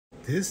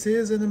This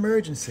is an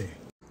emergency.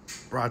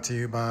 Brought to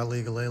you by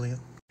Legal Alien.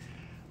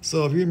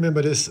 So if you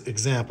remember this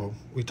example,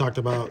 we talked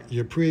about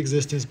your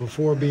pre-existence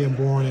before being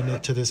born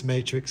into this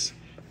matrix,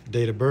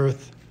 date of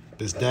birth,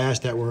 this dash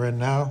that we're in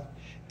now,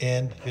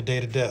 and your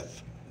date of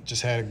death.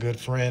 Just had a good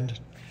friend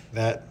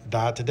that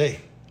died today,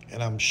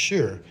 and I'm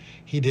sure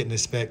he didn't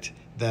expect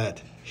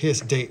that his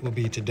date would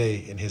be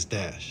today in his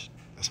dash.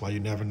 That's why you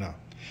never know.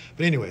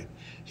 But anyway,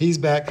 he's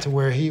back to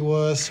where he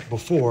was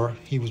before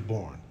he was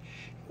born.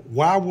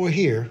 While we're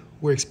here,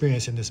 we're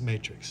experiencing this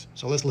matrix.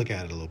 So let's look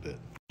at it a little bit.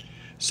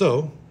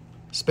 So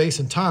space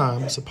and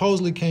time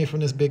supposedly came from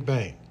this Big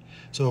Bang.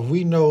 So if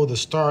we know the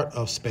start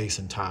of space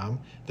and time,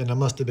 then there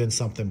must have been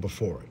something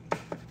before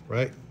it,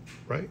 right?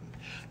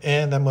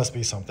 And there must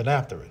be something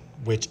after it,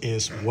 which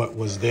is what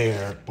was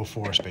there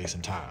before space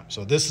and time.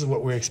 So this is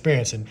what we're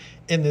experiencing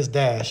in this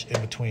dash in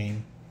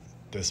between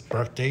this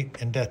birth date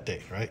and death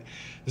date, right?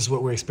 This is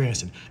what we're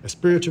experiencing. As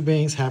spiritual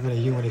beings having a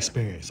human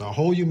experience. Our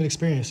whole human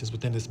experience is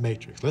within this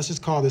matrix. Let's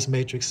just call this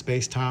matrix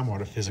space-time or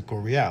the physical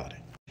reality.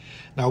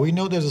 Now, we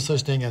know there's a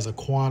such thing as a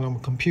quantum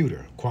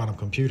computer. Quantum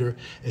computer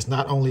is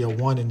not only a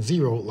 1 and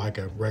 0 like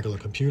a regular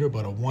computer,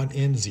 but a 1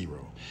 and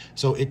 0.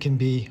 So it can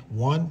be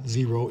 1,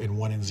 0, and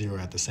 1 and 0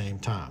 at the same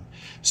time.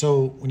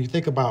 So when you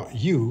think about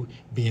you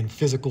being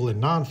physical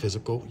and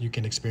non-physical, you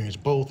can experience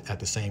both at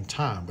the same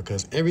time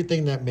because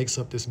everything that makes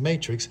up this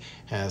matrix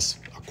has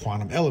a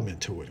quantum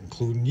element to it,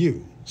 including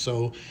you.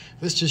 So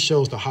this just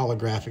shows the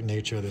holographic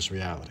nature of this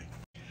reality.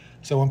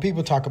 So when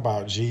people talk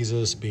about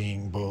Jesus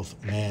being both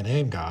man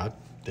and God,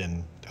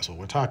 then that's what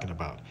we're talking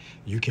about.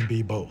 You can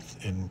be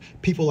both. And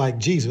people like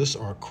Jesus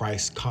or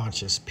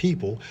Christ-conscious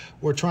people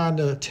were trying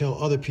to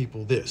tell other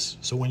people this.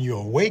 So when you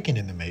awaken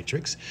in the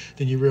matrix,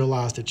 then you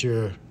realize that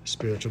you're a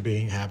spiritual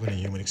being having a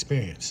human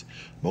experience.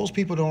 Most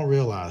people don't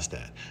realize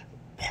that.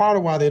 Part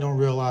of why they don't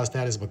realize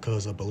that is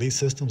because of belief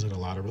systems in a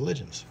lot of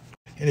religions.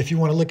 And if you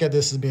want to look at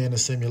this as being a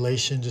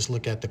simulation, just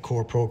look at the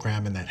core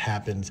programming that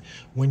happens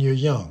when you're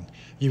young.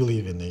 You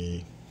believe in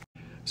the...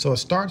 So it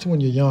starts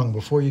when you're young,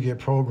 before you get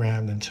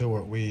programmed into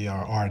what we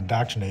are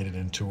indoctrinated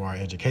into our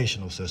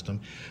educational system.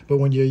 But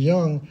when you're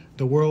young,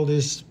 the world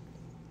is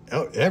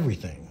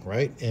everything,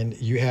 right? And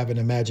you have an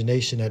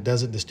imagination that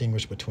doesn't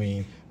distinguish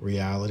between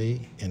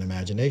reality and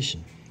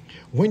imagination.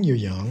 When you're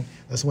young,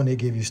 that's when they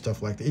give you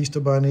stuff like the Easter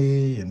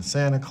Bunny and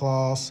Santa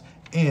Claus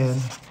and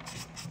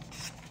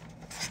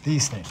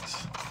these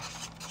things,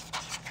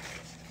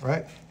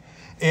 right?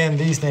 And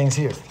these things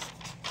here.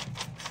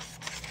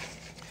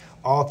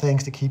 All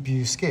things to keep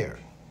you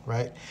scared,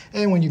 right?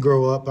 And when you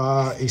grow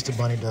up, Easter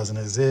Bunny doesn't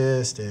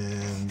exist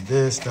and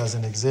this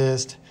doesn't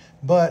exist,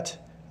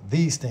 but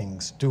these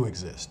things do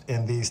exist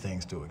and these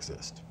things do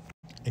exist.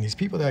 And these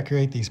people that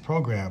create these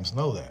programs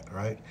know that,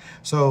 right?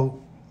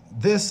 So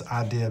this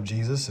idea of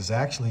Jesus is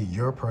actually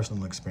your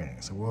personal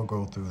experience, and we'll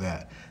go through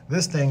that.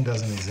 This thing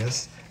doesn't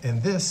exist,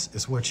 and this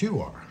is what you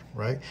are,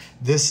 right?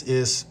 This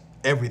is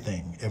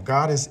everything. If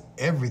God is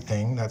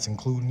everything, that's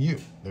including you.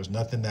 There's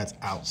nothing that's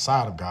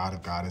outside of God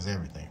if God is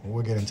everything.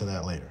 We'll get into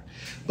that later.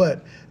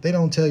 But they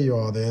don't tell you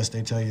all this.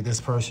 They tell you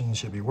this person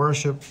should be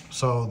worshiped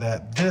so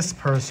that this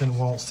person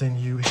won't send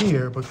you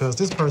here because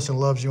this person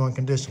loves you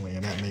unconditionally,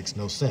 and that makes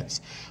no sense.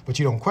 But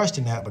you don't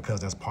question that because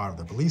that's part of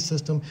the belief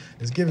system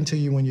that's given to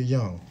you when you're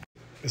young.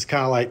 It's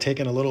kind of like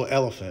taking a little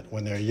elephant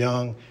when they're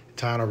young,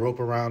 tying a rope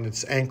around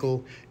its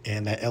ankle,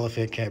 and that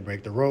elephant can't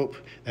break the rope.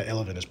 That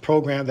elephant is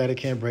programmed that it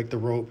can't break the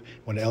rope.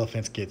 When the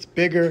elephant gets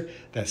bigger,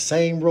 that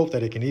same rope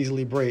that it can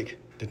easily break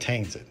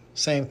detains it.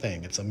 Same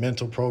thing. It's a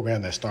mental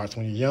program that starts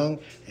when you're young,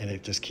 and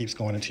it just keeps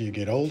going until you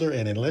get older.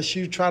 And unless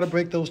you try to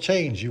break those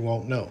chains, you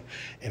won't know.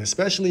 And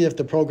especially if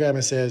the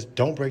programming says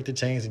don't break the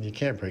chains and you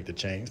can't break the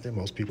chains, then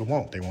most people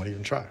won't. They won't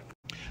even try.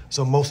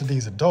 So most of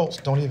these adults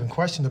don't even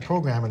question the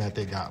programming that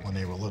they got when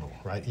they were little,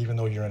 right? Even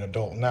though you're an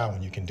adult now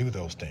and you can do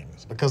those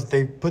things because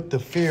they put the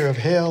fear of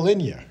hell in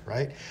you,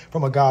 right?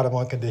 From a God of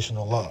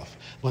unconditional love.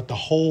 But the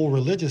whole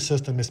religious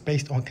system is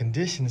based on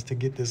conditions to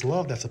get this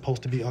love that's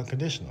supposed to be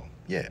unconditional.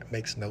 Yeah, it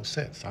makes no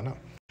sense, I know.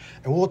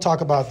 And we'll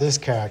talk about this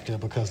character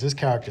because this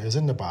character is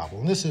in the Bible.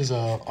 And this is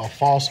a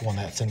false one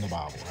that's in the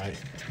Bible,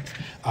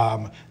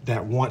 right?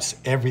 That wants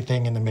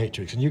everything in the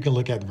matrix. And you can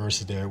look at the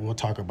verses there. We'll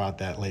talk about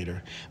that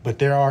later. But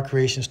there are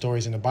creation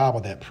stories in the Bible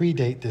that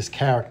predate this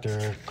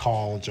character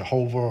called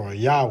Jehovah or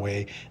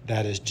Yahweh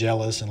that is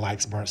jealous and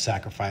likes burnt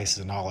sacrifices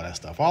and all of that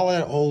stuff. All of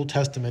that Old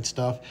Testament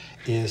stuff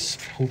is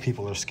who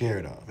people are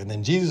scared of. And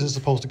then Jesus is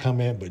supposed to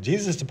come in, but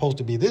Jesus is supposed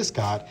to be this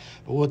God.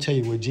 But we'll tell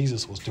you what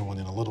Jesus was doing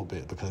in a little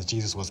bit because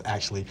Jesus was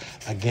actually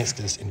against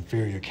this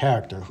inferior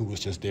character who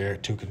was just there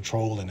to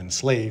control and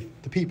enslave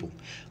the people.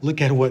 Look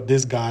at what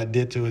this God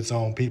did to its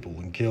own people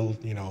and killed,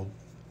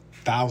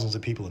 thousands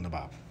of people in the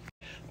Bible.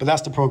 But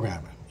that's the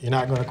programming. You're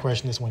not going to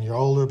question this when you're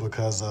older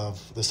because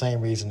of the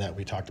same reason that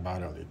we talked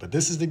about earlier. But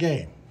this is the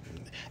game.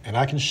 And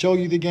I can show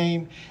you the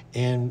game,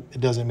 and it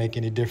doesn't make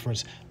any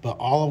difference. But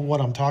all of what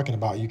I'm talking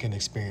about, you can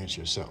experience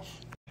yourself.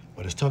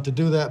 But it's tough to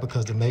do that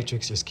because the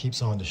matrix just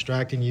keeps on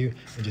distracting you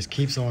and just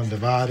keeps on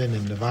dividing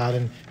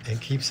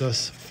and keeps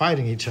us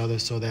fighting each other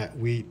so that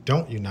we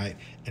don't unite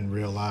and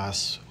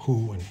realize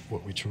who and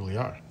what we truly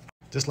are.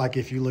 Just like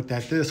if you looked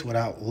at this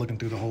without looking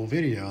through the whole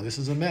video, this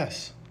is a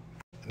mess.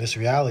 And this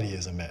reality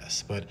is a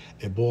mess, but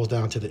it boils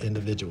down to the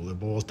individual. It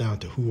boils down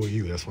to who are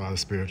you. That's why the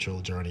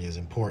spiritual journey is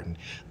important,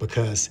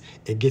 because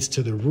it gets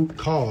to the root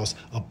cause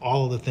of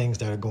all of the things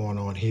that are going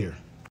on here.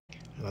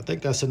 And I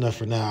think that's enough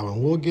for now.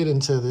 And we'll get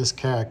into this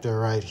character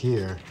right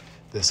here,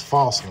 this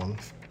false one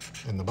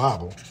in the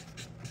Bible,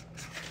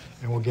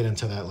 and we'll get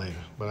into that later.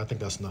 But I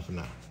think that's enough for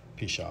now.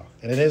 Peace, y'all.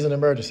 And it is an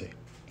emergency.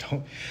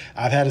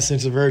 I've had a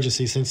sense of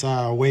urgency since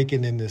I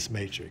awakened in this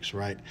matrix,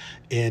 right?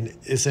 And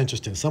it's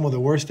interesting. Some of the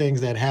worst things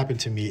that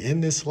happened to me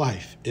in this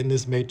life, in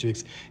this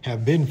matrix,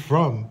 have been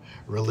from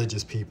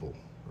religious people,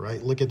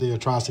 right? Look at the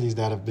atrocities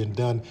that have been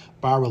done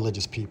by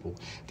religious people,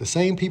 the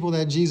same people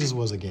that Jesus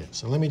was against.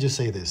 So let me just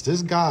say this.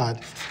 This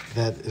God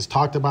that is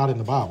talked about in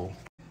the Bible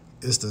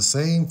is the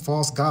same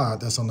false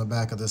God that's on the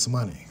back of this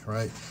money,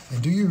 right?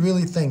 And do you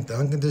really think the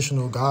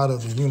unconditional God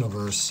of the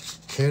universe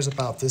cares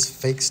about this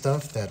fake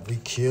stuff that we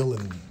kill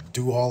and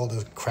do all of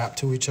the crap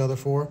to each other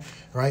for,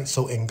 right?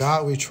 So in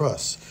God we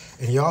trust.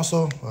 And he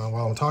also,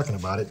 while I'm talking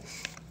about it,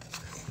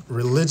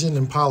 religion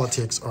and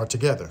politics are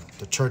together,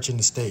 the church and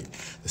the state.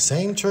 The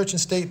same church and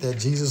state that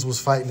Jesus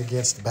was fighting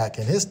against back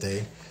in his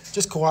day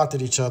just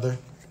co-opted each other,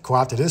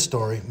 co-opted his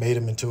story, made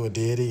him into a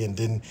deity, and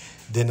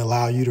didn't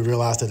allow you to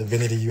realize the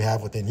divinity you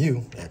have within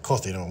you. And of course,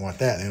 they don't want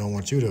that. They don't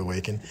want you to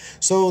awaken.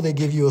 So they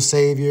give you a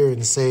savior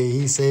and say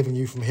he's saving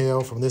you from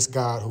hell, from this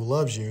God who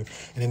loves you.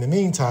 And in the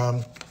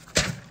meantime,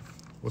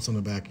 what's on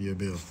the back of your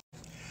bill?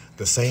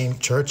 The same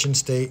church and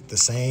state, the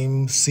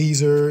same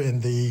Caesar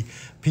and the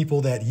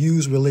people that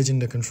use religion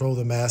to control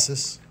the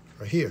masses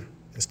are here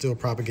and still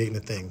propagating the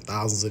thing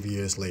thousands of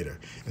years later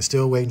and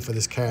still waiting for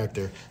this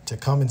character to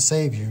come and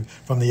save you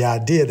from the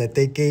idea that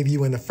they gave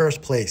you in the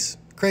first place.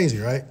 Crazy,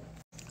 right?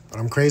 But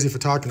I'm crazy for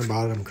talking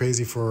about it. I'm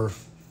crazy for,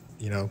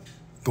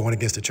 going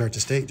against the church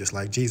and state just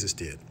like Jesus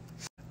did.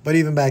 But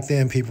even back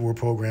then, people were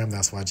programmed.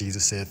 That's why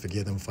Jesus said,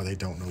 forgive them for they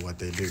don't know what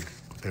they do.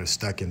 They're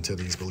stuck into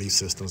these belief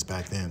systems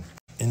back then.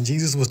 And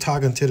Jesus was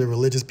talking to the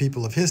religious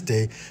people of his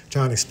day,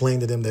 trying to explain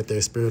to them that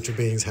they're spiritual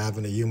beings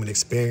having a human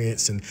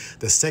experience. And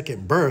the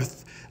second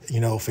birth,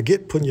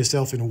 forget putting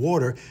yourself in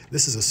water.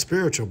 This is a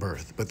spiritual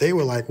birth. But they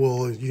were like,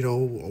 well,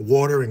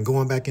 water and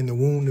going back in the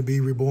womb to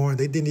be reborn.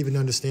 They didn't even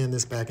understand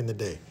this back in the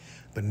day.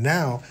 But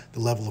now the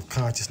level of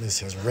consciousness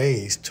has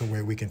raised to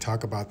where we can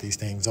talk about these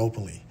things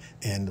openly.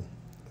 And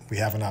we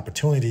have an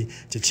opportunity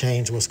to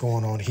change what's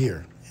going on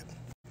here.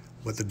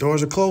 But the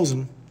doors are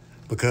closing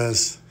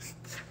because